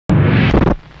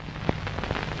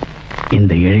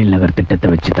இந்த எழில் நகர் திட்டத்தை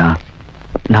வச்சுதான்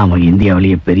நாம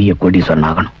இந்தியாவிலேயே பெரிய கோடீஸ்வரன்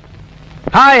ஆகணும்.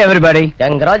 Hi everybody.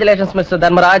 Congratulations mister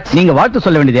Dharmaraj. நீங்க வாழ்த்து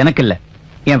சொல்ல வேண்டியது எனக்கு இல்ல,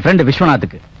 என் friend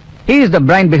விஸ்வநாத்துக்கு. He is the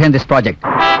brain behind this project.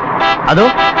 அதோ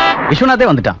விஸ்வநாதே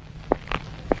வந்துட்டான்.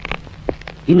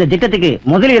 இந்த திட்டத்துக்கு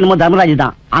முதலில் என்னமோ தர்மராஜ்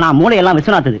தான், ஆனா மூளை எல்லாம்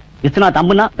விஸ்வநாத். விஸ்வநாத்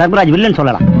அம்புனா தர்மராஜ் வில்லன்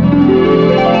சொல்லலாம்.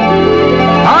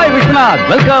 Hi Viswanath,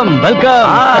 welcome welcome.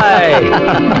 Hi.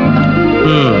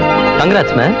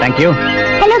 Congrats ma'am. Thank you.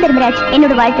 Hello Dharmaraj,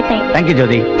 என்னோட வாழ்த்துக்கள். Thank you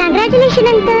Jothi. Congratulation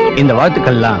uncle. இந்த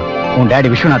வாழ்த்துக்கள்லாம் உன் டாடி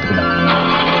விஸ்வநாத்துக்கு தான்.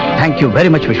 Thank you very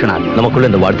much Viswanath. நமக்குள்ள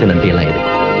இந்த வாழ்த்து நன்றி எல்லாம் இது.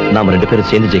 நாம ரெண்டு பேரும்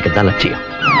சேர்ந்து ஜெயிக்கத்தான் லட்சியம்.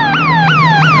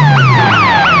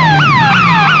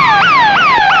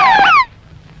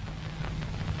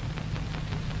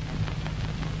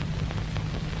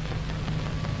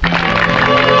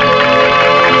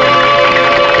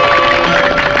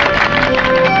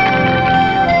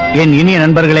 என் இனிய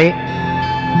நண்பர்களே,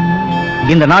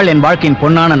 இந்த நாள் என் வாழ்க்கையின்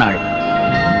பொன்னான நாள்.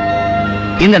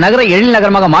 இந்த நகரை எழில்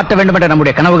நகரமாக மாற்ற வேண்டும் என்ற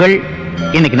நம்முடைய கனவுகள்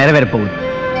இன்னைக்கு நிறைவேறப் போகுது.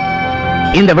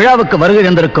 இந்த விழாவுக்கு வருகை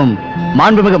தந்திருக்கும்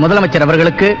மாண்புமிகு முதலமைச்சர்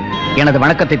அவர்களுக்கு எனது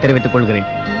வணக்கத்தை தெரிவித்துக் கொள்கிறேன்.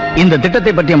 இந்த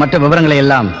திட்டத்தை பற்றிய மற்ற விவரங்களை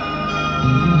எல்லாம்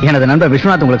எனது நண்பர்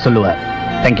விஸ்வநாத் உங்களுக்கு சொல்லுவார்.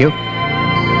 தேங்க்யூ.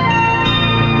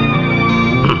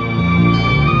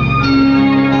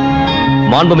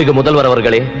 மாண்புமிகு முதல்வர்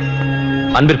அவர்களே,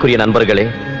 அன்பிற்குரிய நண்பர்களே,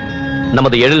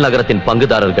 நமது எழில் நகரத்தின்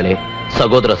பங்குதாரர்களே,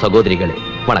 சகோதர சகோதரிகளே,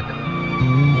 வணக்கம்.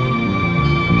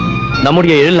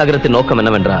 நம்முடைய எழில் நகரத்தின் நோக்கம்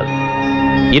என்னவென்றால்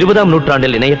 20ஆம்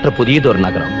நூற்றாண்டில் இணையற்ற புதியதொரு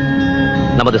நகரம்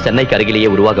நமது சென்னைக்கு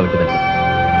அருகிலேயே உருவாக வேண்டியது.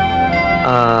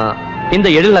 இந்த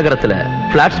எழில் நகரத்துல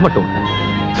பிளாட்ஸ் மட்டும் இல்ல,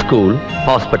 school,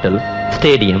 hospital,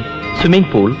 stadium, swimming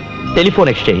pool,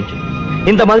 telephone exchange,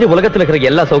 இந்த மாதிரி உலகத்தில் இருக்கிற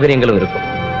எல்லா சௌகரியங்களும் இருக்கும்.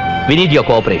 We need your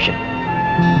cooperation.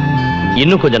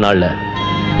 இன்னும் கொஞ்ச நாள்ல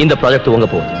இந்த ப்ராஜெக்ட் துவங்க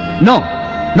போகுது. No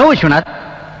no Viswanath,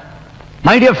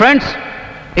 my dear friends,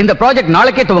 இந்த ப்ராஜெக்ட்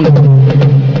நாளைக்கே துவங்கும்.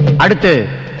 அடுத்து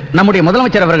நம்முடைய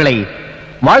முதலமைச்சர் அவர்களை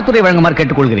வாழ்த்துரை வழங்குமாறு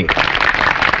கேட்டுக்கொள்கிறேன்.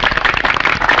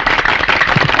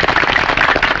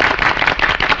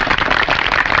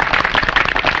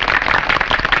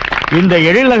 இந்த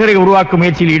எழில் நகரை உருவாக்கும்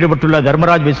முயற்சியில் ஈடுபட்டுள்ள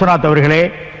தர்மராஜ் விஸ்வநாத் அவர்களே,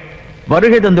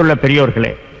 வருகை தந்துள்ள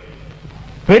பெரியோர்களே,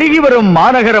 பெருகி வரும்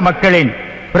மாநகர மக்களின்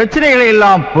பிரச்சனைகளை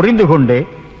எல்லாம் புரிந்து கொண்டு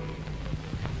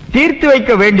தீர்த்து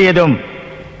வைக்க வேண்டியதும்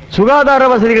சுகாதார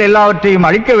வசதிகள் எல்லாவற்றையும்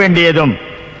அளிக்க வேண்டியதும்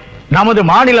நமது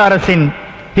மாநில அரசின்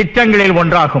திட்டங்களில்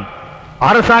ஒன்றாகும்.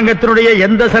 அரசாங்கத்தினுடைய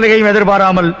எந்த சலுகையும்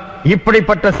எதிர்பாராமல்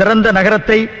இப்படிப்பட்ட சிறந்த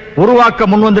நகரத்தை உருவாக்க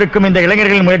முன்வந்திருக்கும் இந்த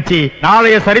இளைஞர்களின் முயற்சி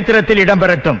நாளைய சரித்திரத்தில்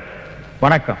இடம்பெறட்டும்.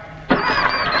 வணக்கம்.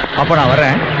 அப்ப நான்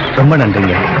வரேன். ரொம்ப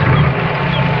நன்றிங்க.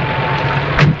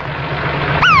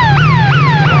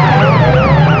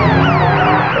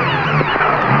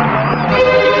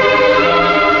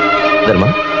 தர்மா,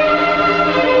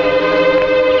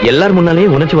 எல்லாரும் முன்னாலே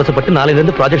உணர்ச்சி வசப்பட்டு நாளையில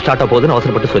இருந்து ப்ராஜெக்ட் ஸ்டார்ட் ஆக போகுதுன்னு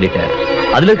அவசரப்பட்டு சொல்லிட்டேன்.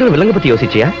 அதுல இருக்கிற விலங்கு பத்தி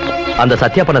யோசிச்சியா? அந்த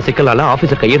சத்யா பண்ண சிக்கலால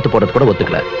ஆபீஸர் கையெழுத்து போடுறது கூட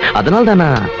ஒத்துக்கல. அதனால தான்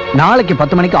நாளைக்கு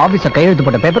 10 மணிக்கு ஆபீஸர் கையெழுத்து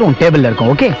போட்ட பேப்பர் உன் டேபிள்ல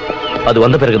இருக்கும். ஓகே, அது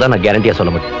வந்த பிறகுதான் நான் கேரண்டியா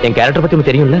சொல்ல மாட்டேன். என் கேரக்டர் பத்தி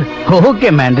உங்களுக்கு தெரியும்ல.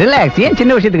 Okay man, relax. ஏன்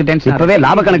சின்ன விஷயத்துக்கு டென்ஷன்? இப்பவே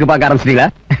லாப கணக்கு பார்க்க ஆரம்பிச்சிட்டீங்களா?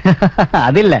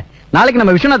 அது இல்ல, நாளைக்கு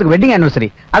நம்ம விஸ்வநாத்துக்கு வெட்டிங் ஆனிவர்சரி,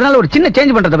 அதனால ஒரு சின்ன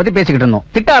சேஞ்ச் பண்றத பத்தி பேசிக்கிட்டு இருந்தோம்.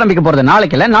 திட்ட ஆரம்பிக்க போறது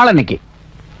நாளைக்கு இல்ல, நாளைக்கு.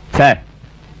 சார்,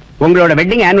 உங்களோட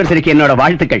வெட்டிங் ஆனிவர்சரிக்கு என்னோட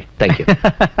வாழ்த்துக்கள். தேங்க்யூ.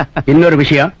 இன்னொரு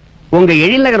விஷயம், உங்க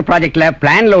எழில் நகர் ப்ராஜெக்ட்ல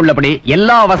பிளான்ல உள்ளபடி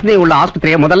எல்லா வசதியும் உள்ள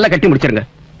ஆஸ்பத்திரியை முதல்ல கட்டி முடிச்சிருங்க.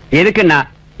 எதுக்குன்னா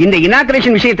இந்த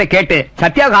இனாகிரேஷன் விஷயத்தை கேட்டு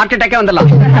சத்யாவுக்கு ஹார்ட் அட்டாக்கே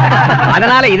வந்துடலாம்.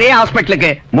 அதனால இதே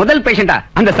ஹாஸ்பிட்டலுக்கு முதல் பேஷண்டா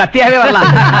அந்த சத்யாவே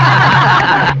வரலாம்.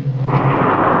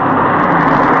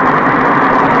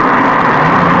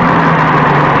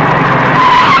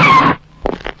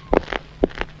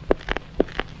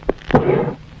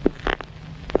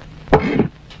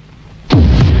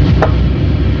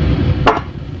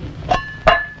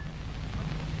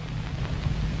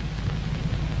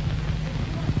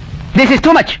 This is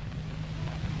too much.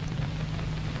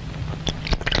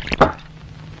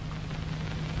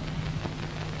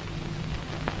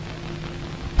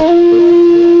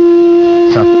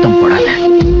 சத்தம் போடாத.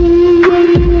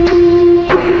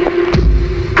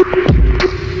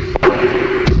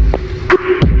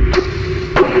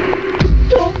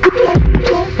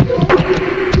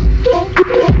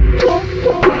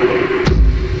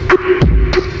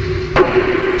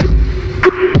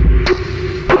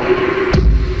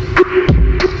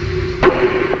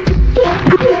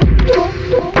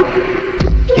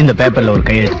 இந்த பேப்பர்ல ஒரு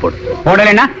கையெழுத்து போடு.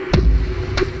 போடலன்னா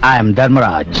I am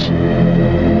Dharmaraj.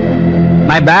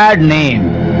 My bad name,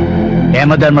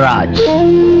 M. Dharmaraj.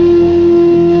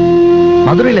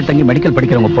 மதுரையில தங்கி மெடிக்கல்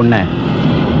படிக்கிறவங்க பொண்ண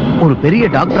ஒரு பெரிய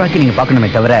டாக்டராக்கி நீங்க பார்க்கணுமே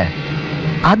தவிர,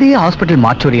 அதே ஹாஸ்பிட்டல்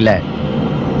மாற்றூரியில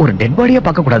ஒரு டெட் பாடியா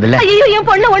பார்க்க கூடாதுல்ல? ஐயோ, என்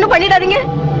பொண்ணு ஒண்ணு பண்ணிடாதீங்க.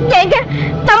 ஏங்க,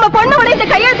 நம்ம பொண்ணோட இந்த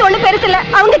கையெழுத்து ஒண்ணு பெருசு இல்ல.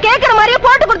 அவங்க கேக்குற மாதிரியே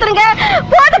போட்டு கொடுத்துருங்க.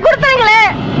 போட்டு கொடுத்துருங்களே.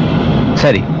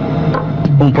 சரி,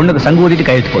 உன் பொண்ணுக்கு சங்கு ஊதிட்டு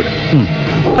கையெழுத்து போடு.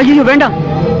 ஐயோ வேண்டாம்,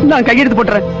 நான் கையெழுத்து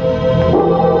போட்டுறேன்.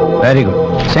 Very good,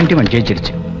 sentiment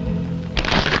ஜெயிச்சிருச்சு.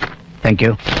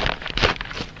 தேங்க்யூ.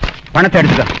 பணத்தை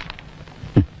எடுத்துக்க.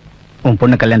 உன்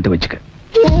பொண்ணு கல்யாணத்தை வச்சுக்க.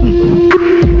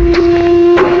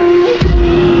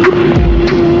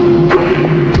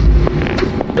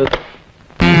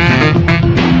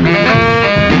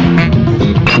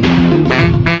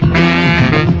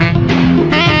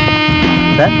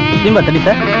 சார், தீம்பா தண்ணி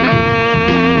சார்.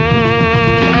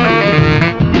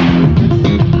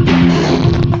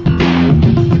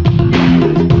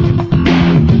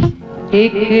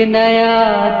 एक नया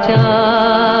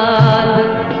चांद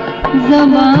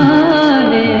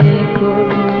ज़माने को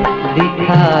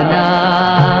दिखाना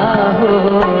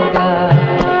होगा.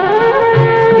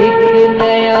 एक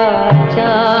नया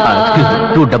चांद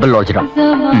टू डबल लॉज रहा.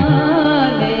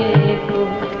 ज़माने को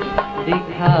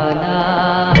दिखाना.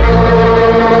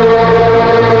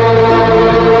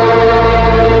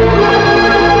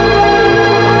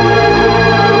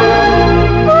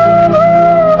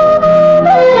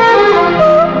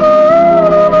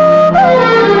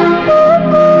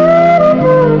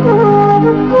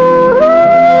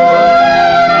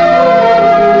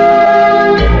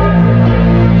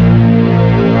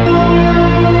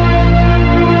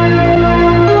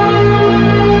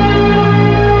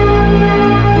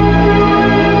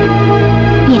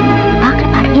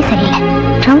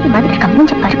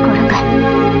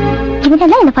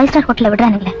 இந்த 5 ஸ்டார் ஹோட்டல்ல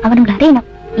விடுறானுங்களே, அவனுங்களை அறையணும்.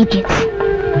 இடியட்ஸ்.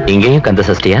 இங்கேயும் கந்த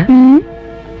சஷ்டியா?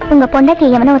 உங்க பொண்டாட்டி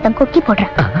எவனோ ஒருத்தன் கொக்கி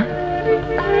போடுறான்.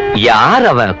 யார்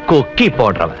அவன் கொக்கி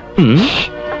போடுறவன்?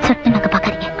 சொட்டு நாக்க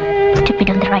பாக்காதீங்க.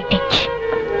 Stupid on the right age.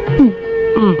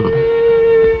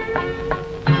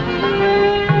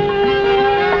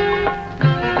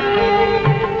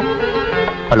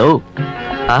 Hello,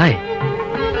 hi.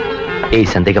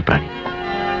 ஏய் சந்தேக பிராணி,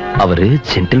 அவரு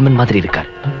ஜென்டில்மேன் மாதிரி இருக்காரு.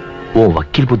 ஓ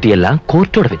வக்கீல் புத்தி எல்லாம்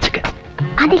கோர்ட்டோட வச்சுக்க.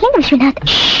 அது ஏன் Viswanath?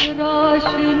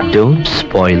 Don't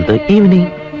spoil the evening.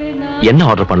 என்ன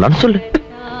ஆர்டர் பண்ணலாம்னு சொல்லு.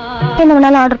 என்ன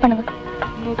வேணாலும் ஆர்டர் பண்ணுங்க.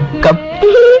 கம்.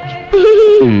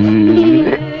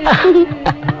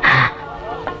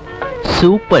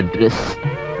 Super dress.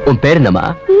 உன் பேர் என்னமா?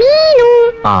 மீனு.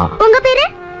 உங்க பேரு?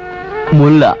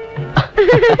 Mullah.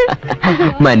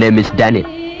 My name is Daniel.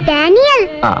 Daniel.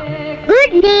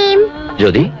 Good name.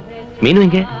 ஜோதி, மீனு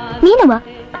எங்க? மீனுவா?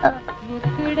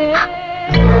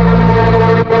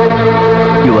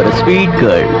 You are a sweet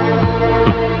girl.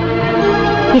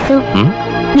 Visu,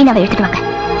 மீனாவை எடுத்துட்டு வாங்க.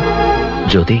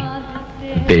 ஜோதி,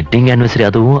 வெட்டிங் ஆனிவர்சரி,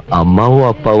 அதுவும் அம்மாவும்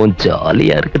அப்பாவும்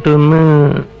ஜாலியா இருக்கட்டும்னு.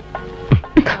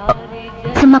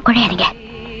 சும்மா குழையாதீங்க,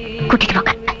 கூட்டிட்டு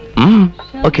வாங்க.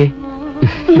 ஓகே.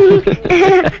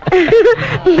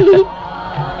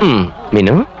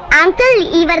 மீனு. அங்கிள்,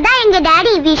 இவர்தான் எங்க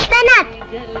டாடி விஸ்வநாத்.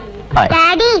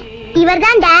 டாடி,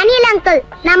 இவர்தான் டேனியல் அங்கிள்,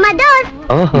 நம்ம தோஸ்த்.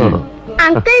 ஓஹோ.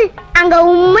 அங்கிள், அங்க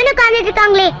உம்முன்னு உட்கார்ந்துட்டு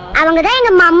இருக்காங்களே, அவங்கதான்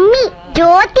எங்க மம்மி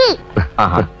ஜோதி.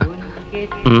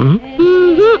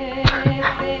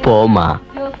 போமா.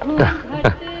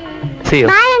 See you.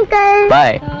 Bye uncle.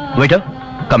 Bye. Waiter,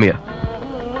 come here.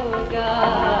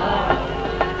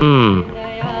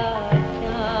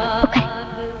 Okay.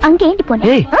 அங்க ஏண்டி போன?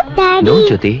 Hey, daddy. no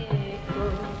ஜோதி.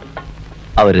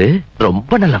 அவரு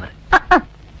ரொம்ப நல்லவர்.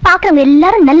 பாக்குறவங்க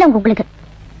எல்லாரும் நல்லவங்க உங்களுக்கு.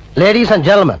 லேடிஸ் அண்ட்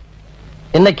ஜென்டில்மேன்,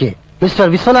 இன்னைக்கு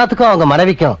மிஸ்டர் விஸ்வநாத்துக்கும் அவங்க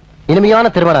மனைவிக்கும் இனிமையான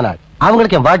திருமண நாள்.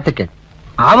 அவங்களுக்கு என் வாழ்த்துக்கள்.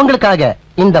 அவங்களுக்காக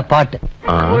இந்த பாட்டு.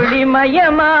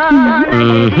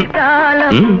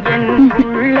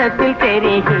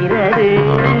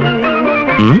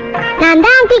 நான்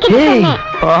தான் ஆண்டி கிட்ட சொன்னேன்.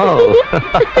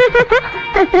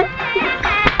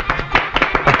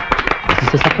 This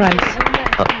is a surprise.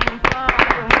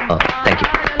 Oh, thank you.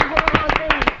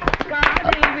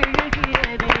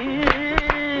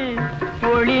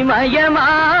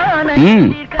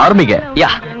 ஆரம்பிங்க. யா.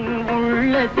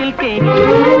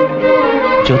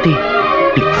 ஜோதி,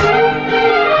 ப்ளீஸ்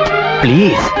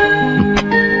ப்ளீஸ்.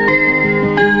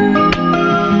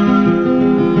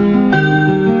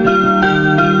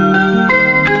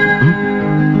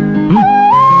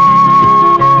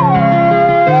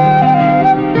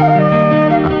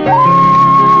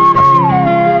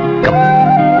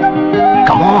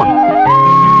 Come on.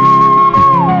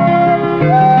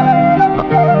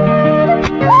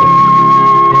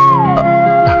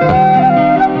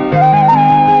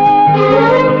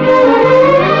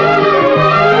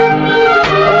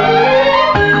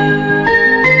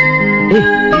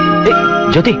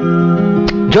 ஜோதி,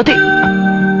 ஜோதி,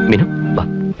 மீனு வா.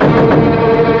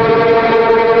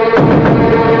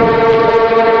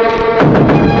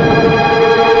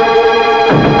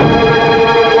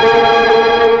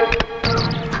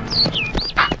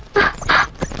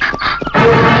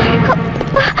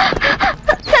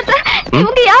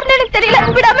 எனக்கு தெரியல.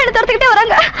 விடாம என்ன துரத்துக்கிட்டே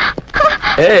வராங்க.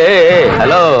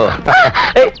 ஹலோ.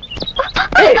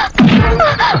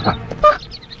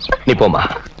 நீ போமா.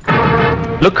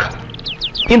 லுக்,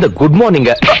 இந்த good morning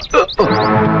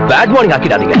bad morning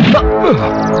ஆக்கிடாதீங்க.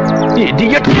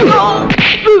 Idiot.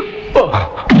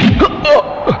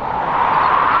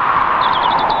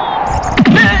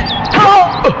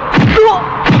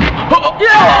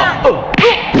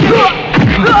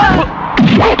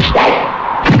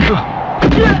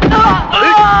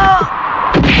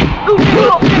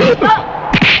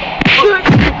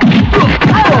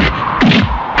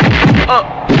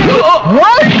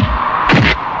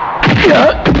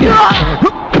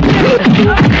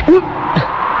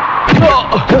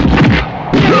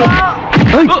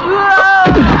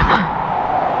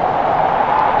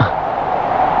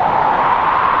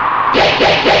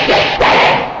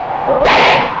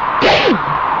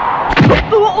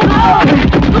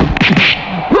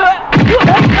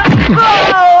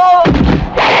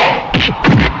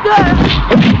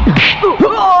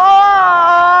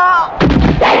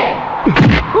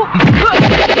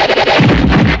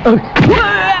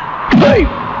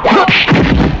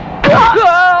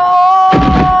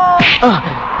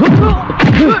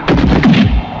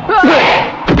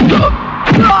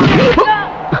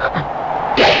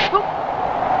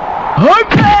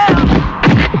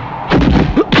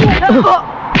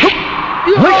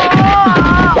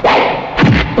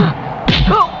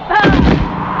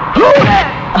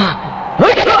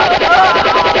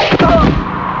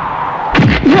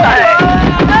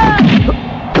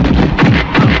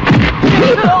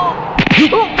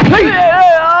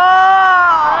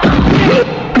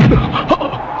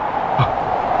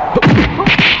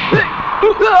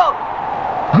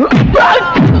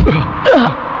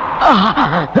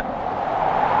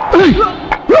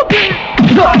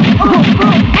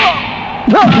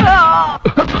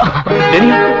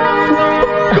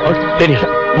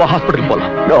 Hospital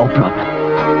போலாம். No problem.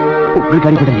 உங்களுக்கு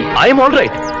அடிப்படை. ஐ அம் ஆல்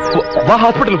ரைட். வா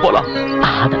ஹாஸ்பிட்டல் போலாம்.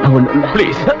 அதெல்லாம் ஒண்ணும் இல்ல.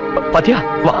 ப்ளீஸ் பாத்தியா,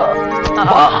 வா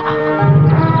வா.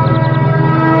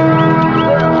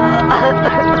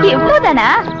 எவ்வளவுதானா?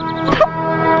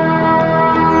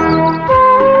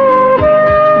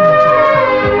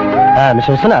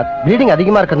 மிஸ்டர் விஸ்வநாத், ப்ளீடிங்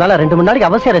அதிகமா இருக்கிறதுனால 2 மணி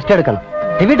நேரத்துக்கு அவசியம் ரெஸ்ட் எடுக்கணும்.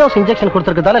 ஹெவி டோஸ் இன்ஜெக்ஷன்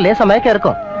கொடுத்திருக்கிறதால லேசா மயக்கம்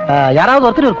இருக்கும். யாராவது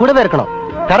ஒருத்தர் கூடவே இருக்கணும்.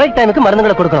 கரெக்ட் டைமுக்கு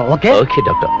மருந்துகளை கொடுக்கணும். Okay okay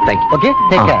doctor, thank you. Okay,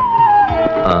 take care.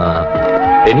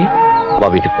 டெனி, வா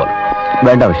வீட்டுக்கு போலாம்.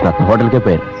 வேண்டாம் விஸ்வநாத், ஹோட்டலுக்கே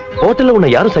போயிரு. ஹோட்டல்ல உன்னை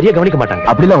யாரும் சரியா கவனிக்க மாட்டாங்க.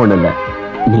 அப்படிலாம் ஒண்ணும் இல்ல.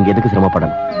 நீங்க எதுக்கு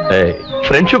சிரமப்படணும்?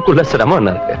 ஃப்ரெண்ட்ஷிப் குள்ள சிரமம்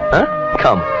என்ன இருக்கு?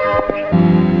 Come.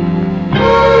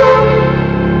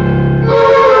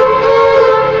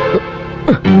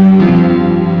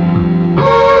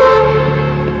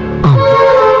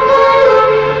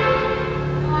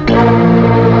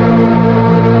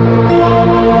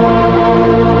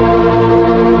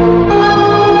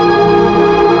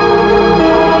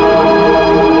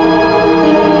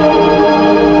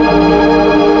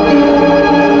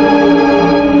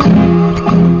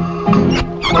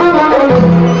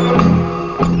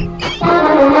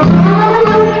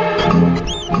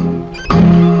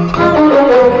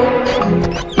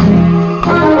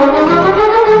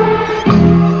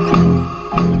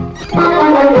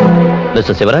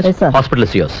 Mr. Sivaraj, Yes, sir. hospital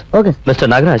is yours. Okay. Mr.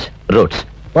 Nagaraj, roads.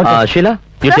 Okay. Sheila,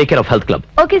 you Sir. take care of health club.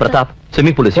 Okay, sir. Pratap,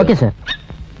 swimming pool is yours. Okay sir.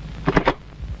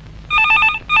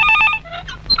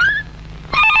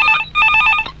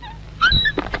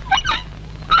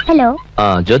 Hello.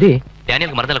 ஜோதி,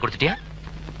 டேனியலுக்கு மருந்தெல்லாம் கொடுத்துட்டியா?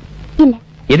 இல்ல.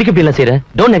 எதுக்கு இப்படி எல்லாம் செய்யற?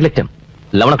 Don't neglect him.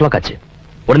 11 o'clock ஆச்சு.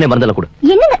 உடனே மருந்தெல்லாம் கொடு.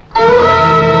 என்னங்க?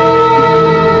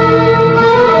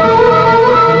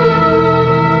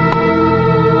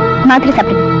 மாத்திரை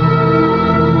சாப்பிடுங்க.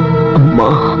 அம்மா.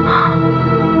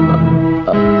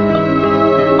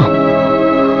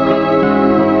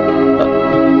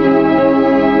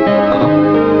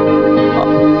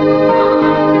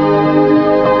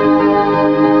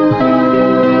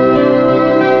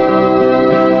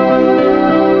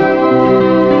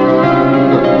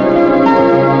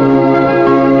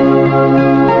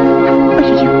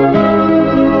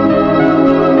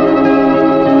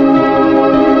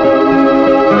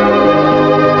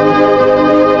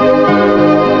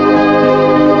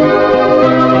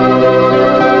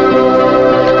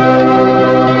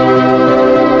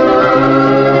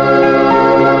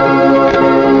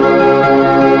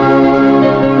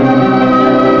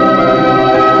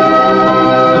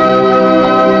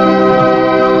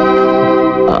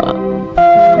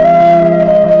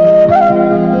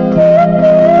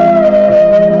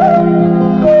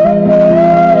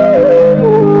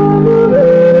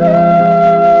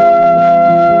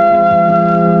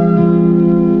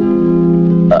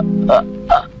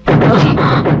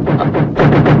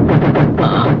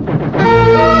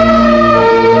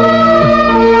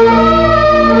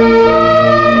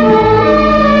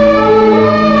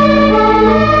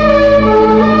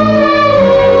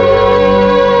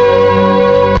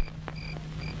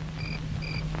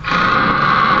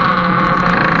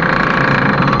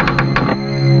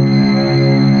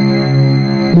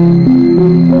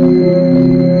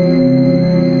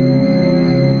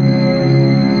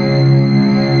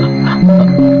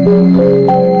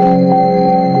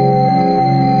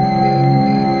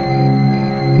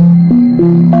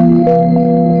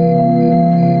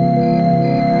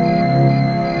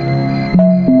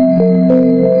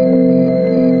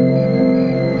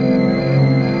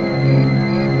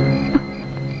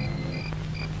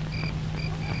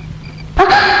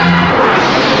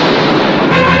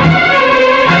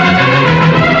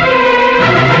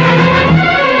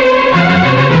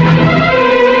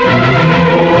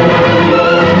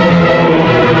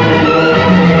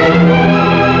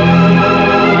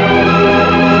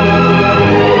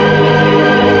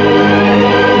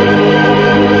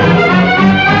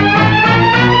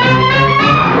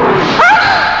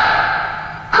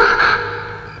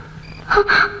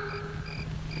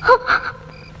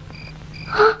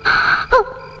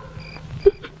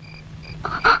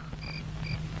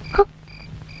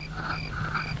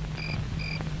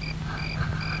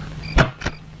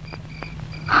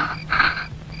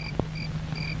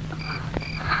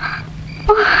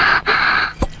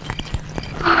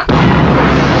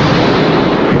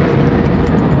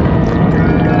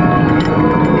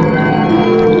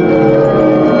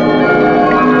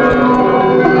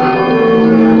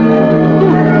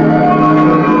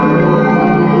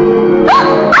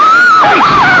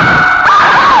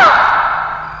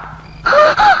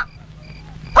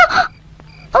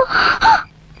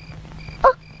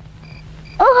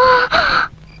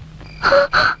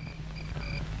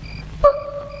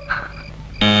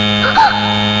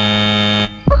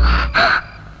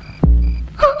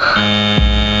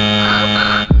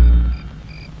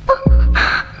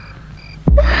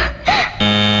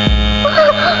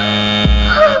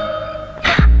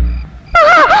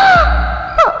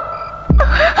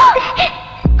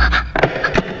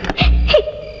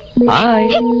 Hi.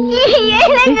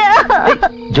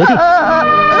 ஜோதி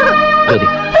ஜோதி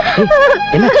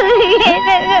என்ன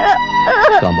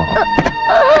come on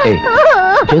hey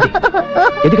ஜோதி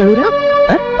எதுக்கு அழுகுற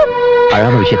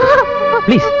அழாம விஷயத்தை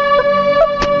ப்ளீஸ்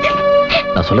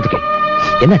நான் சொல்றது கேளு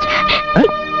என்னாச்சு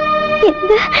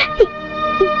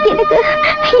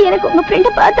எனக்கு உங்க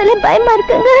ஃப்ரெண்ட பார்த்தாலே பயமா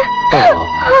இருக்குங்க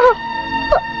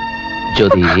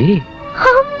ஜோதி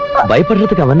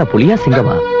பயப்படுறதுக்கு அவன் புலியா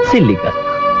சிங்கமா சில்லிக்கா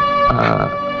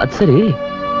அது சரி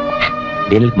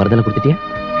டேனியலுக்கு மருந்தெல்லாம் கொடுத்துட்டியா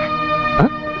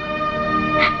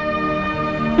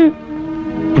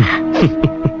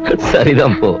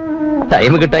சரிதான் போ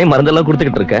டைமுக்கு டைம் மருந்தெல்லாம்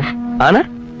கொடுத்துக்கிட்டு இருக்க ஆனா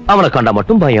அவனை கண்டா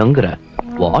மட்டும் பயங்கர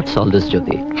வாட்ஸ் ஆல் திஸ்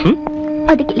ஜோதி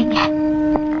அதுக்கு இல்லைங்க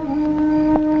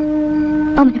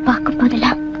அவனை பார்க்கும்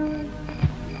போதெல்லாம்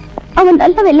அவன்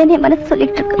நல்ல வெள்ளனே மனசு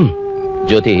சொல்லிட்டு இருக்கு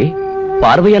ஜோதி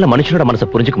பார்வையால மனுஷனோட மனசை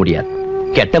புரிஞ்சுக்க முடியாது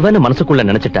கெட்டவன்னு மனசுக்குள்ள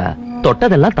நினைச்சிட்டா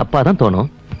தொட்டதெல்லாம் தப்பாதான் தோணும்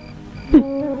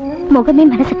முகமே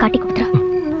மனசு காட்டி கொடுத்துறான்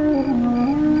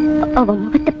அவன்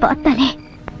முகத்தை பார்த்தாலே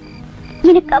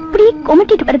எனக்கு அப்படியே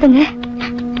கொமட்டிட்டு வருதுங்க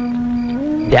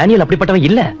டேனியல் அப்படிப்பட்டவன்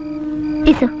இல்ல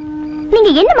நீங்க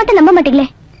என்ன மட்டும் நம்ப மாட்டீங்களே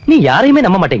நீ யாரையுமே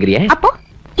நம்ப மாட்டேங்கிறியே அப்போ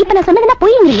இப்ப நான் சொன்னதுன்னா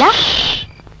போயிங்களா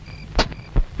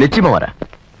நிச்சயமா வர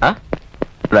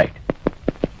ரைட்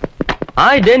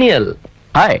ஹாய் டேனியல்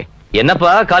ஹாய்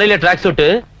என்னப்பா காலையில ட்ராக் சூட்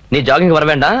நீ ஜாகிங் வர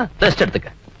வேண்டாம் ரெஸ்ட் எடுத்துக்க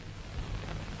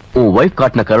உன் வைஃப்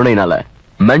காட்டின கருணையினால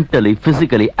மென்டலி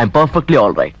பிசிக்கலி ஐ அம் பெர்ஃபெக்ட்லி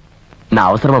ஆல் ரைட் நான்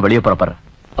அவசரமா வெளியே புறப்படுறேன்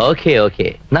ஓகே ஓகே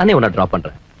நானே உன்னை டிராப்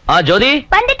பண்றேன் ஜோதி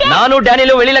நானும்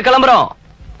டேனியலும் வெளியில கிளம்புறோம்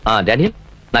டேனியல்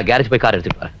நான் கேரேஜ் போய் கார்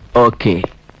எடுத்துட்டு வரேன் ஓகே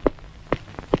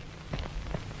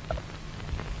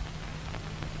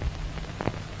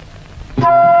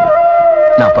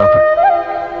நான் புறப்படுறேன்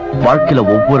வாழ்க்கையில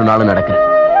ஒவ்வொரு நாளும் நடக்கிற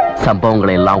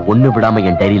சம்பவங்களை எல்லாம் ஒண்ணு விடாம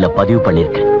என் டைரியில பதிவு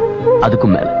பண்ணிருக்கேன்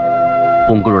அதுக்கும் மேல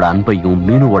உங்களோட அன்பையும்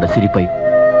மீனுவோட சிரிப்பையும்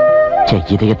என்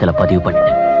இதயத்துல பதிவு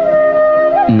பண்ணிட்டேன்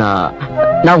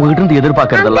நான் உங்ககிட்ட இருந்து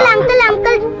எதிர்பார்க்கறதெல்லாம் அங்கிள்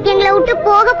அங்கிள் எங்களை விட்டு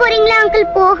போக போறீங்களா அங்கிள்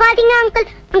போகாதீங்க அங்கிள்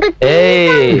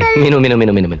ஏய் மீனு மீனு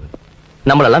மீனு மீனு மீனு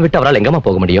நம்மளெல்லாம் விட்டு அவரால் எங்கம்மா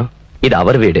போக முடியும் இது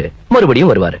அவர் வீடு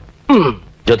மறுபடியும் வருவாரு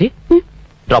ஜோதி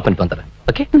டிராப் பண்ணி வந்துறேன்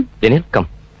okay Daniel come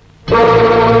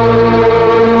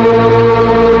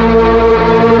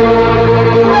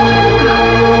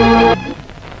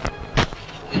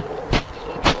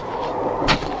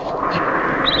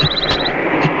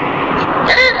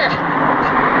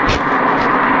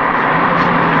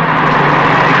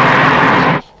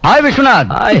hi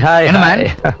Viswanath. Hi என்ன மேன்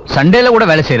சண்டேல கூட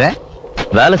வேலை செய்யற?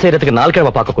 வேலை செய்யறதுக்கு நாள்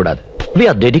கிழமை பார்க்க கூடாது. we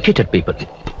are dedicated people.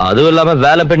 அதுவும் இல்லாம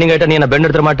வேலை பெண்டிங் ஆயிட்டா நீ என்ன பெண்ட்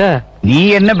எடுத்துற மாட்ட? நீ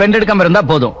என்ன பெண்ட் எடுக்காம இருந்தா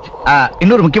போதும்.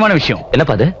 இன்னொரு முக்கியமான விஷயம்.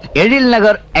 என்னப்பா அது? எழில்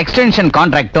நகர் எக்ஸ்டென்ஷன்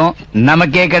கான்ட்ராக்டும்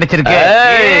நமக்கே கிடைச்சிருக்கு.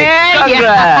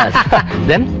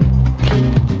 then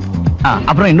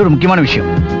அப்புறம் இன்னொரு முக்கியமான விஷயம்.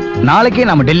 நாளைக்கே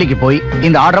நாம டெல்லிக்கு போய்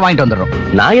இந்த ஆர்டர் வாங்கிட்டு வந்துடுறோம்.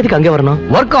 நான் எதுக்கு அங்க வரணும்?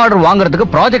 ஒர்க் ஆர்டர்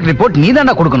வாங்குறதுக்கு ப்ராஜெக்ட் ரிப்போர்ட்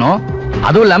நீதான்டா கொடுக்கணும்.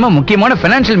 அதுவும் இல்லாம முக்கியமான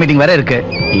ஃபைனான்சியல் மீட்டிங் வேற இருக்கு.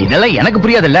 இதெல்லாம் எனக்கு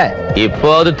புரியாதுல்ல. இப்போ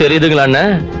அது தெரியுதுங்களா அண்ணா?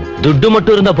 துட்டு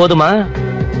மட்டும் இருந்தா போதுமா?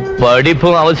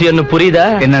 படிப்பும் அவசியம்னு புரியுதா?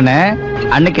 என்னன்னு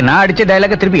அன்னைக்கு நான் அடிச்ச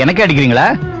டயலாக திருப்பி எனக்கே அடிக்கிறீங்களா?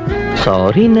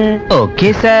 சாரிண்ணே. Okay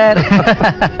sir.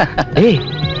 ஏய்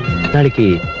நாளைக்கு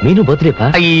மீனு பர்த்டேப்பா.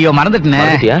 ஐயோ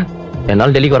மறந்துட்டேனே.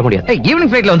 என்னால டெல்லிக்கு வர முடியாது.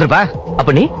 ஈவினிங் ஃபிளைட்ல வந்துருப்பா.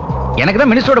 அப்ப நீ? எனக்கு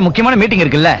தான் மினிஸ்டரோட முக்கியமான மீட்டிங்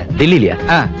இருக்குல்ல டெல்லியிலயா?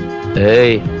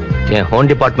 ஏய் என் ஹோம்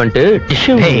டிபார்ட்மெண்ட்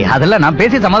டிஷ்யூ. அதெல்லாம் நான்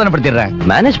பேசி சமாதானப்படுத்திடுறேன்.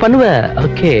 மேனேஜ் பண்ணுவேன்.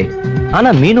 ஓகே. ஆனா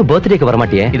மீனு பர்த்டேக்கு வர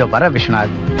மாட்டியே? இதோ வர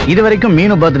விஸ்வநாத். இது வரைக்கும்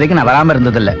மீனு பர்த்டேக்கு நான் வராம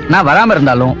இருந்ததில்ல. நான் வராம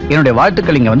இருந்தாலும் என்னுடைய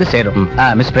வாழ்த்துக்கள் இங்க வந்து சேரும்.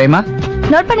 மிஸ் பிரேமா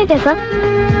நோட் பண்ணிட்டேன் சார்.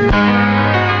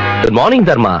 குட் மார்னிங்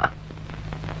தர்மா.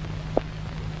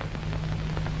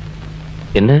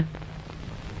 என்ன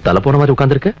தலை போன மாதிரி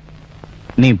உட்கார்ந்திருக்க.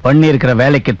 நீ பண்ணி இருக்கிற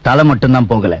வேலைக்கு தலை மட்டும்தான்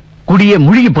போகல, குடியே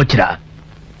முழுகி போச்சுடா.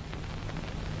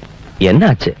 என்ன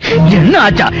ஆச்சு? என்ன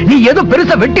ஆச்சா? நீ ஏதோ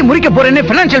பெருசா வெட்டி முறிக்க போறேன்னு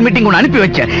பைனான்சியல் மீட்டிங் ஒன்னு அனுப்பி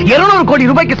வச்ச. 200 கோடி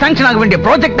ரூபாய்க்கு சாங்ஷன் ஆக வேண்டிய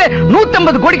ப்ராஜெக்ட்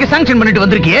 150 கோடிக்கு சாங்ஷன் பண்ணிட்டு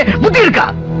வந்திருக்கியே, புத்தி இருக்கா?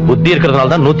 புத்தி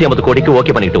இருக்கிறதுனால தான் 150 கோடிக்கு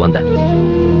ஓகே பண்ணிட்டு வந்தேன்.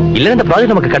 இல்ல இந்த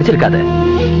ப்ராஜெக்ட் நமக்கு கிடைச்சிருக்காது.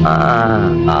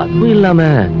 அதுவும் இல்லாம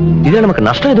இதுல நமக்கு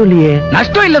நஷ்டம் எதுவும் இல்லையே.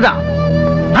 நஷ்டம் இல்லதான்,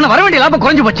 ஆனா வர வேண்டிய லாபம்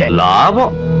குறைஞ்சு போச்சு.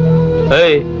 லாபம்?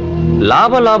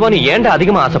 லாபம் லாபம், நீ ஏன்டா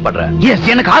அதிகமா ஆசைப்படுற? எஸ்,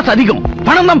 எனக்கு ஆசை அதிகம்.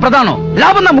 பணம் தான் பிரதானம்,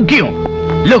 லாபம் தான் முக்கியம்.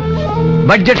 லுக்,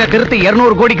 பட்ஜெட்டை திருத்தி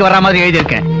 200 கோடிக்கு வர மாதிரி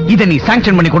எழுதியிருக்கேன். இதை நீ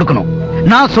சாங்ஷன் பண்ணி கொடுக்கணும்.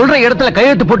 நான் சொல்ற இடத்துல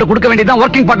கையெழுத்து போட்டு கொடுக்க வேண்டியதான்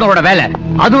ஒர்க்கிங் பார்ட்னரோட வேலை.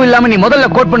 அதுவும் இல்லாம நீ முதல்ல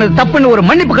கோட் பண்ணது தப்புன்னு ஒரு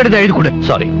மன்னிப்பு கடிதம் எழுதி கொடு.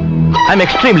 சாரி, ஐ அம்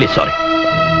எக்ஸ்ட்ரீம்லி சாரி.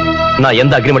 நான்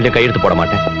எந்த அக்ரிமெண்ட்லயும் கையெழுத்து போட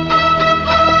மாட்டேன்,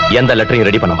 எந்த லெட்டரையும்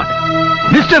ரெடி பண்ண மாட்டேன்.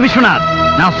 மிஸ்டர் விஸ்வநாத்,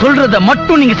 நான் சொல்றத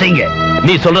மட்டும் நீங்க செய்யுங்க.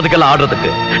 நீ சொல்றதுக்கெல்லாம் ஆடுறதுக்கு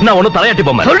நான் ஒண்ணும் தலையாட்டி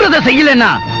போமா. சொல்றத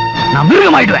செய்யலன்னா நான்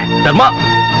மிருகமாயிடுவேன். தர்மா,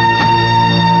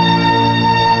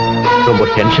 ரொம்ப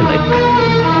டென்ஷன்ல இருக்கு.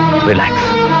 ரிலாக்ஸ்.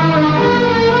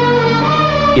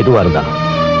 எதுவா இருந்தாலும்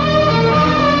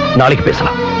நாளைக்கு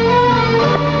பேசலாம்.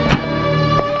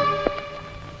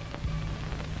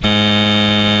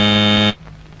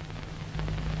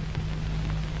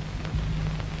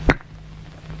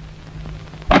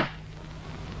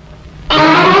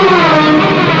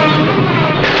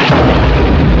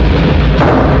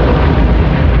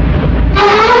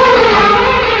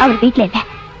 அவர் வீட்டுல இல்ல.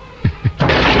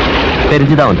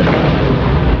 தெரிஞ்சுதான் வந்துடும்.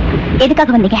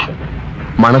 எதுக்காக வந்தீங்க?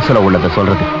 மனசுல உள்ளத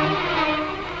சொல்றது.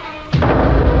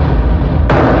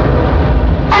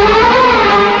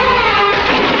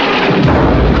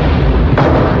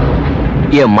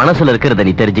 என் மனசுல இருக்கிறத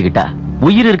நீ தெரிஞ்சுக்கிட்டா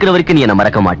உயிர் இருக்கிற வரைக்கும் நீ என்ன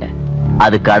மறக்க மாட்டேன்.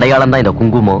 அதுக்கு அடையாளம் தான் இந்த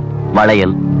குங்குமம்,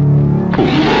 வளையல், பூ.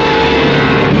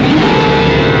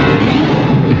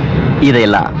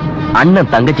 இதையெல்லாம்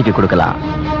அண்ணன் தங்கச்சிக்கு கொடுக்கலாம்,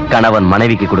 கணவன்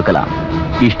மனைவிக்கு கொடுக்கலாம்,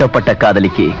 இஷ்டப்பட்ட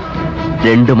காதலிக்கு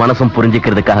 2 மனசும்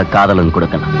புரிஞ்சுக்கிறதுக்காக காதலன்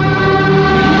கொடுக்கலாம்.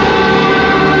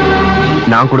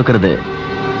 நான் கொடுக்கிறது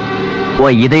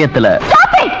உன் இதயத்துல.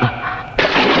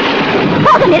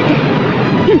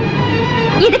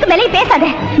 இதுக்கு மேலே பேசாத.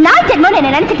 நான் ஜென்மம் என்ன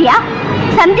நினைச்சிட்டியா?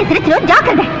 சந்தி சிரிச்சிடும்,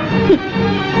 ஜாக்கிரதை.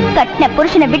 கட்டின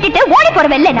புருஷனை விட்டுட்டு ஓடி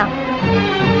போறவல்ல நான்.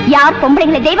 யார்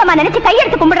பொம்பளைங்களை தெய்வமா நினைச்சு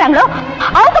கையெடுத்து கும்பிடுறாங்களோ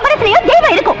அவங்க மனசுலயும்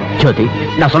தெய்வம் இருக்கும். ஜோதி,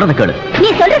 நான் சொல்றத கேளு. நீ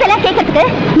சொல்றதெல்லாம் கேட்கறதுக்கு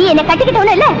நீ என்ன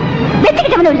கட்டிக்கிட்டவனும் இல்ல,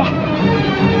 வச்சுக்கிட்டவனும் இல்ல.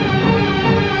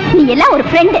 நீ எல்லாம் ஒரு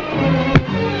ஃப்ரெண்ட்.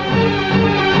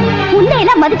 உன்னை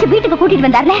எல்லாம் மதிச்சு வீட்டுக்கு கூட்டிட்டு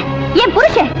வந்தார்ல என்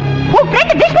புருஷன், உன்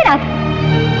ஃப்ரெண்ட் விஸ்வநாத்.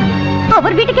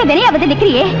 அவர் வீட்டுக்கே வெளியாவது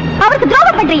நிக்கிறியே, அவருக்கு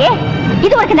துரோகம் பண்றியே,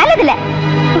 இது உனக்கு நல்லது இல்ல.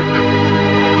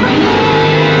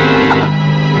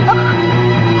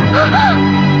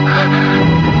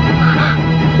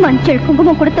 மஞ்சள்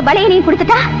குங்குமம் கொடுத்து வளையலையும்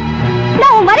கொடுத்துட்டா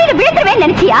நான் உன் வரையில விழுத்துருவேன்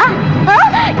நினைச்சியா?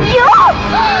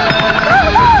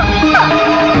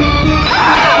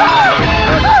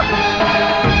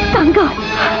 தங்கம்,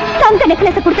 தங்க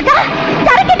நெக்லஸ் கொடுத்துட்டா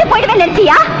தரக்கிட்டு போயிடுவேன்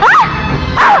நினைச்சியா?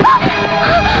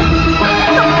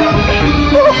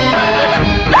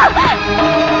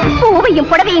 பூவையும்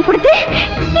புடவையும் கொடுத்து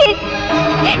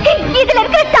இதுல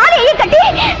இருக்கிற தாலியையும் கட்டி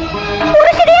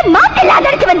புருஷனையே மாத்தலாம்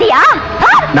நினைச்சு வந்தியா?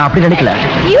 நான் அப்படி நினைக்கல.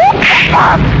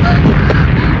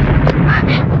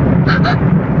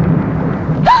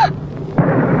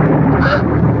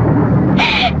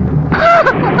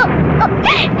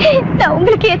 நான்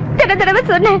உங்களுக்கு எத்தனை தடவை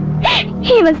சொன்னேன்,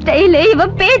 இவன் ஸ்டைல்,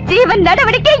 இவன் பேச்சு, இவன்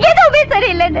நடவடிக்கை எதுவுமே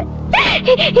சரியில்லைன்னு.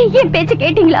 என் பேச்சு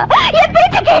கேட்டீங்களா? என்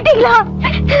பேச்சு கேட்டீங்களா?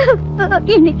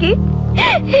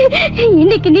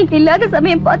 இன்னைக்கு நீங்க இல்லாத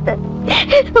சமயம் பார்த்து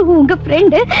உங்க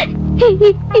ஃப்ரெண்டு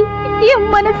என்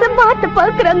மனச மாத்த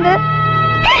பாக்குறாங்க,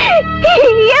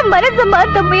 என் மனச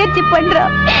மாத்த முயற்சி பண்றா.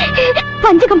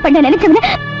 பஞ்சகம் பண்ண நினைச்சவன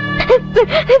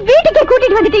வீட்டுக்கே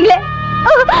கூட்டிட்டு வந்துட்டீங்களே,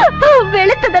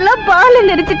 வெளுத்ததெல்லாம் பால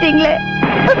நினைச்சிட்டீங்களே,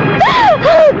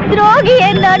 துரோகிய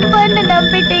நண்பன்னு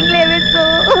நம்பிட்டீங்களே விசு.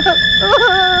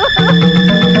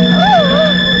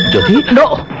 ஜோதி, நோ.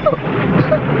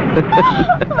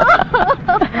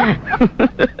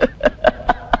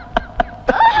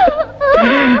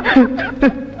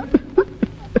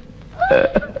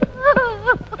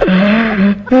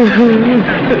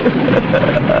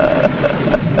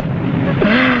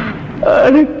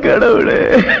 கடவுளே.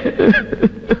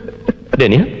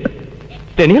 Daniel,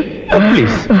 Daniel,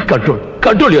 please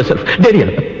control yourself.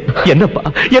 Daniel, என்னப்பா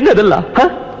என்ன இதெல்லாம்?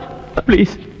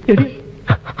 ப்ளீஸ்.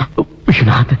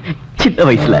 விஸ்வநாத், சின்ன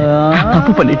வயசுல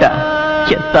தப்பு பண்ணிட்டா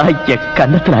என் தாய் என்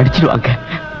கன்னத்துல அடிச்சிருவாங்க.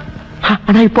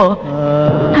 ஆனா இப்போ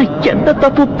நான் எந்த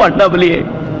தப்பு பண்ணாமலேயே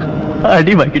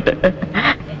அடி வாங்கிட்டேன்.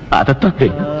 அதத்தான்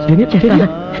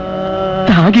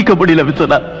தாகிக்க முடியல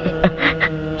விஸ்வநாத்.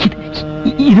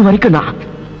 இது வரைக்கும் நான்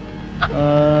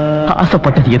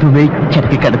ஆசைப்பட்டது எதுவுமே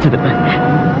எனக்கு கிடைச்சதில்லை.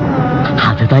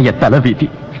 அதுதான் என் தலைவீதி.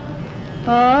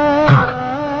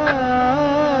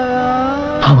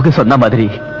 அவங்க சொன்ன மாதிரி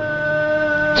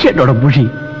என்னோட மொழி,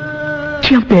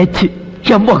 என் பேச்சு,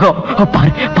 என் முகம்,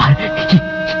 பாரு பாரு,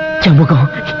 என் முகம்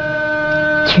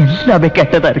எல்லாமே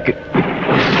கெட்டதா இருக்கு.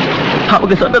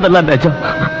 அவங்க சொன்னதெல்லாம் நிஜம்,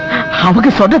 அவங்க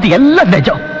சொன்னது எல்லாம்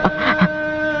நிஜம்.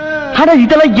 ஆனா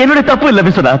இதெல்லாம் என்னுடைய தப்பு இல்ல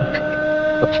விஸ்வநாத்.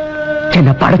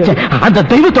 என்ன படைச்ச அந்த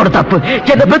தெய்வத்தோட தப்பு,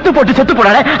 என்ன பெத்து போட்டு செத்து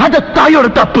போனால அந்த தாயோட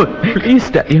தப்பு.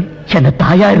 என்ன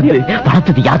தாயா இருந்து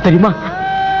வளர்த்தது யார் தெரியுமா?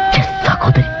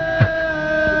 சகோதரி.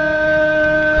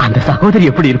 அந்த சகோதரி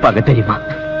எப்படி இருப்பாங்க தெரியுமா?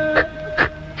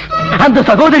 அந்த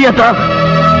சகோதரியத்தான்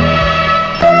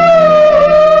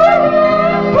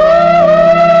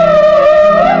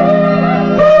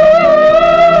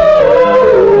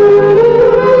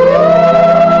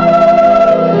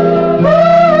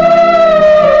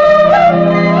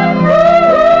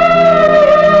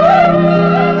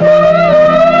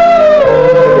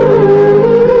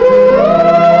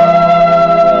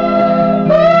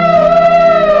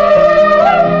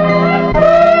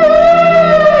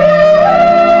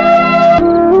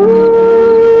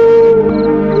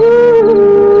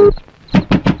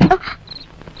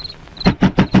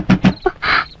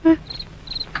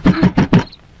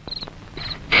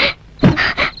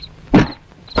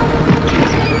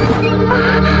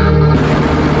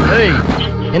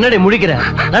என்னடி முடிக்கிற?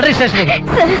 நடரை ஸ்டேஷனுக்கு.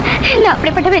 சார், நான்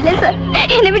அப்படிப்பட்டவே இல்லை சார்.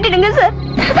 என்னை விட்டுடுங்க சார்.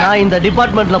 நான் இந்த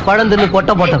டிபார்ட்மெண்ட்ல பழந்துன்னு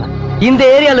கொட்ட போட்டவன். இந்த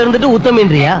ஏரியால இருந்துட்டு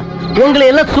உத்தமீன்றியா? உங்களை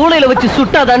எல்லாம் சூளையில வச்சு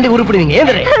சுட்டா தாண்டி உருப்பிடுவீங்க.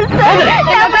 ஏந்திரே.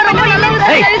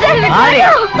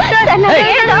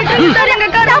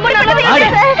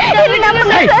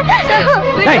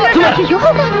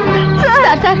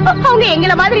 அவங்க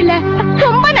எங்களை மாதிரி இல்ல,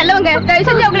 ரொம்ப நல்லவங்க. தயவு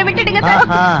செஞ்சு அவங்களை விட்டுடுங்க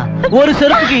சார். ஒரு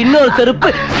செருப்புக்கு இன்னொரு செருப்பு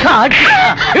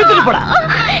எடுத்துட்டு போடா.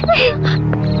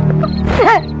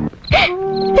 சார்,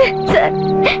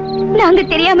 நாங்க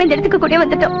தெரியாம இந்த இடத்துக்கு கூட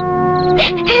வந்துட்டோம்.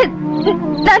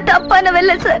 நான்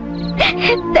தப்பானவல்ல சார்.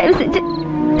 தயவு செஞ்சு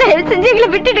எங்களை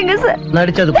விட்டுடுங்க சார்.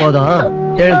 நடிச்சது போதும்.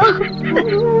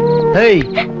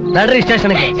 நடரை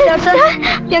ஸ்டேஷனுக்கு.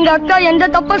 எங்க அக்கா எந்த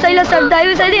தப்பும் செய்யல சார்.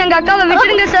 தயவு செய்து எங்க அக்காவை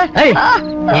விட்டுடுங்க சார்.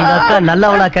 எங்க அக்கா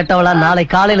நல்லவளா கெட்டவளா நாளை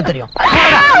காலையில தெரியும்.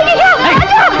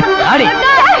 ஆடி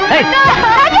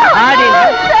ஆடி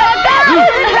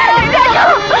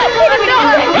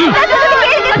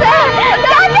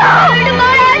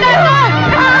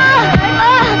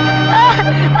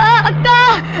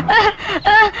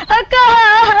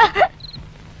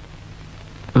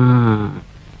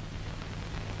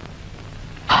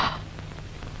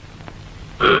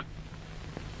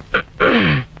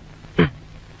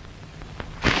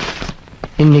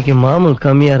இன்னைக்கு மாமூல்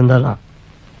கம்மியா இருந்தாலும்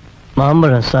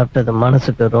மாம்பழம் சாப்பிட்டது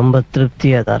மனசுக்கு ரொம்ப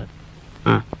திருப்தியா தான் இருக்கு.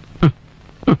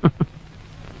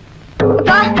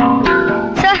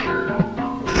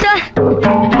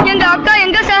 எங்க அக்கா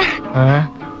எங்க சார்?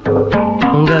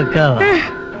 உங்க அக்காவா?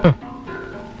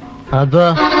 அதோ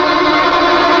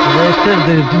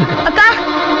அக்கா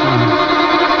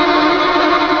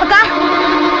அக்கா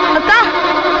அக்கா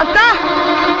அக்கா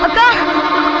அக்கா.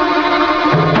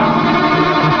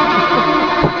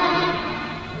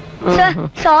 சார்,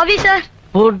 சாவி சார்.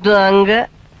 பூட்டு அங்க,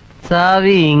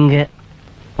 சாவி இங்க.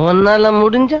 உன்னால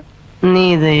முடிஞ்ச நீ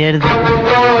இதை எடுத்து.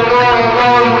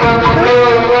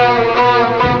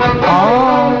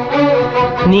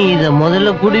 நீ இத முதல்ல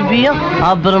குடிப்பியா,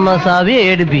 அப்புறமா சாவியை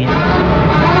எடுப்பியா?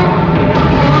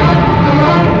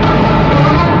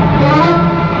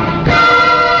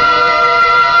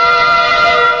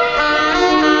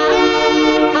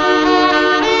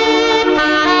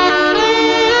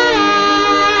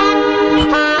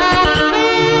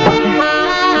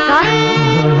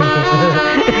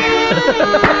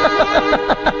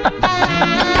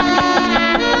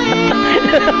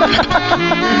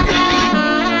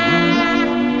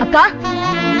 அக்கா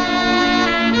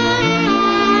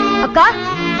அக்கா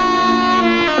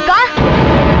அக்கா.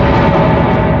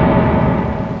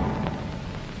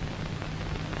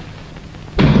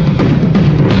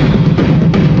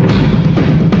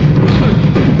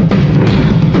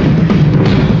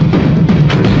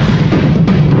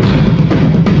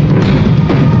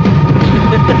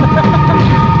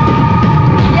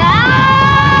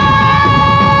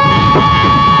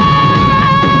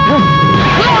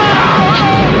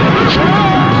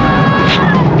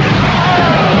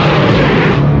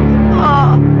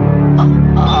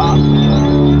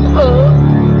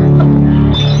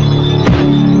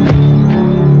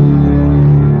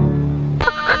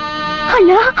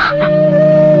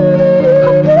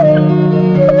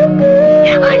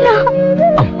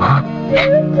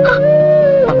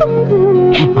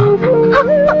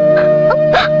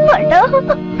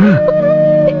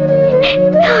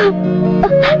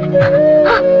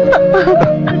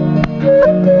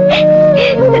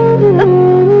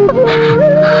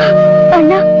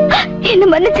 அண்ணா, என்ன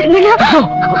மன்னிச்சிருங்கண்ணா.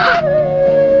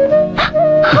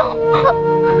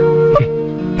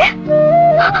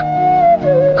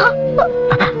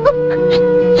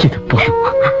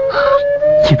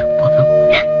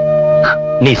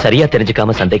 நீ சரியா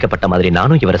தெரிஞ்சுக்காம சந்தேகப்பட்ட மாதிரி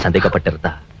நானும் இவரை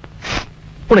சந்தேகப்பட்டிருந்தா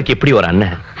உனக்கு இப்படி ஒரு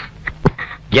அண்ணன்,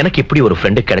 எனக்கு இப்படி ஒரு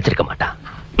ஃப்ரெண்டு கிடைச்சிருக்க மாட்டான்.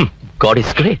 God is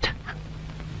great.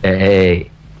 ஏய்,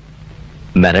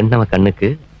 மிரண்டவ கண்ணுக்கு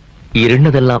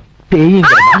இருண்டதெல்லாம்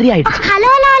பேய்ங்கிற மாதிரி ஆயிடுச்சு.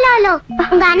 ஹலோ ஹலோ ஹலோ ஹலோ,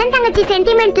 உங்க அண்ணன் தங்கச்சி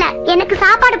சென்டிமெண்ட்ல எனக்கு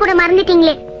சாப்பாடு போட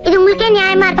மறந்துட்டீங்களே, இது உங்களுக்கே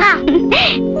நியாயமா இருக்கா?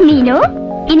 மீனு,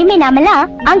 இனிமே நாமெல்லாம்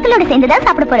அங்கிளோட சேர்ந்துதான்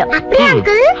சாப்பிட போறோம். அப்படியே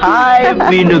அங்கிள்? ஹாய்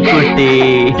மீனு குட்டி.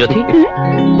 ஜோதி,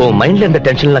 உன் மைண்ட்ல இந்த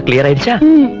டென்ஷன் எல்லாம் கிளியர் ஆயிடுச்சா?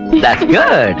 That's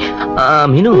good.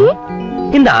 மீனு,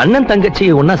 இந்த அண்ணன் தங்கச்சி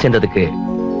ஒன்னா சேர்ந்ததுக்கு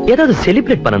ஏதாவது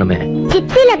செலிப்ரேட் பண்ணணுமே.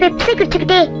 சிப்ஸில பெப்சி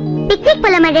குடிச்சுக்கிட்டே பிக்னிக்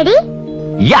போலாமா டாடி?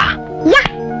 யா யா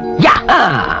யா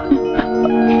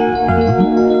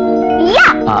யா.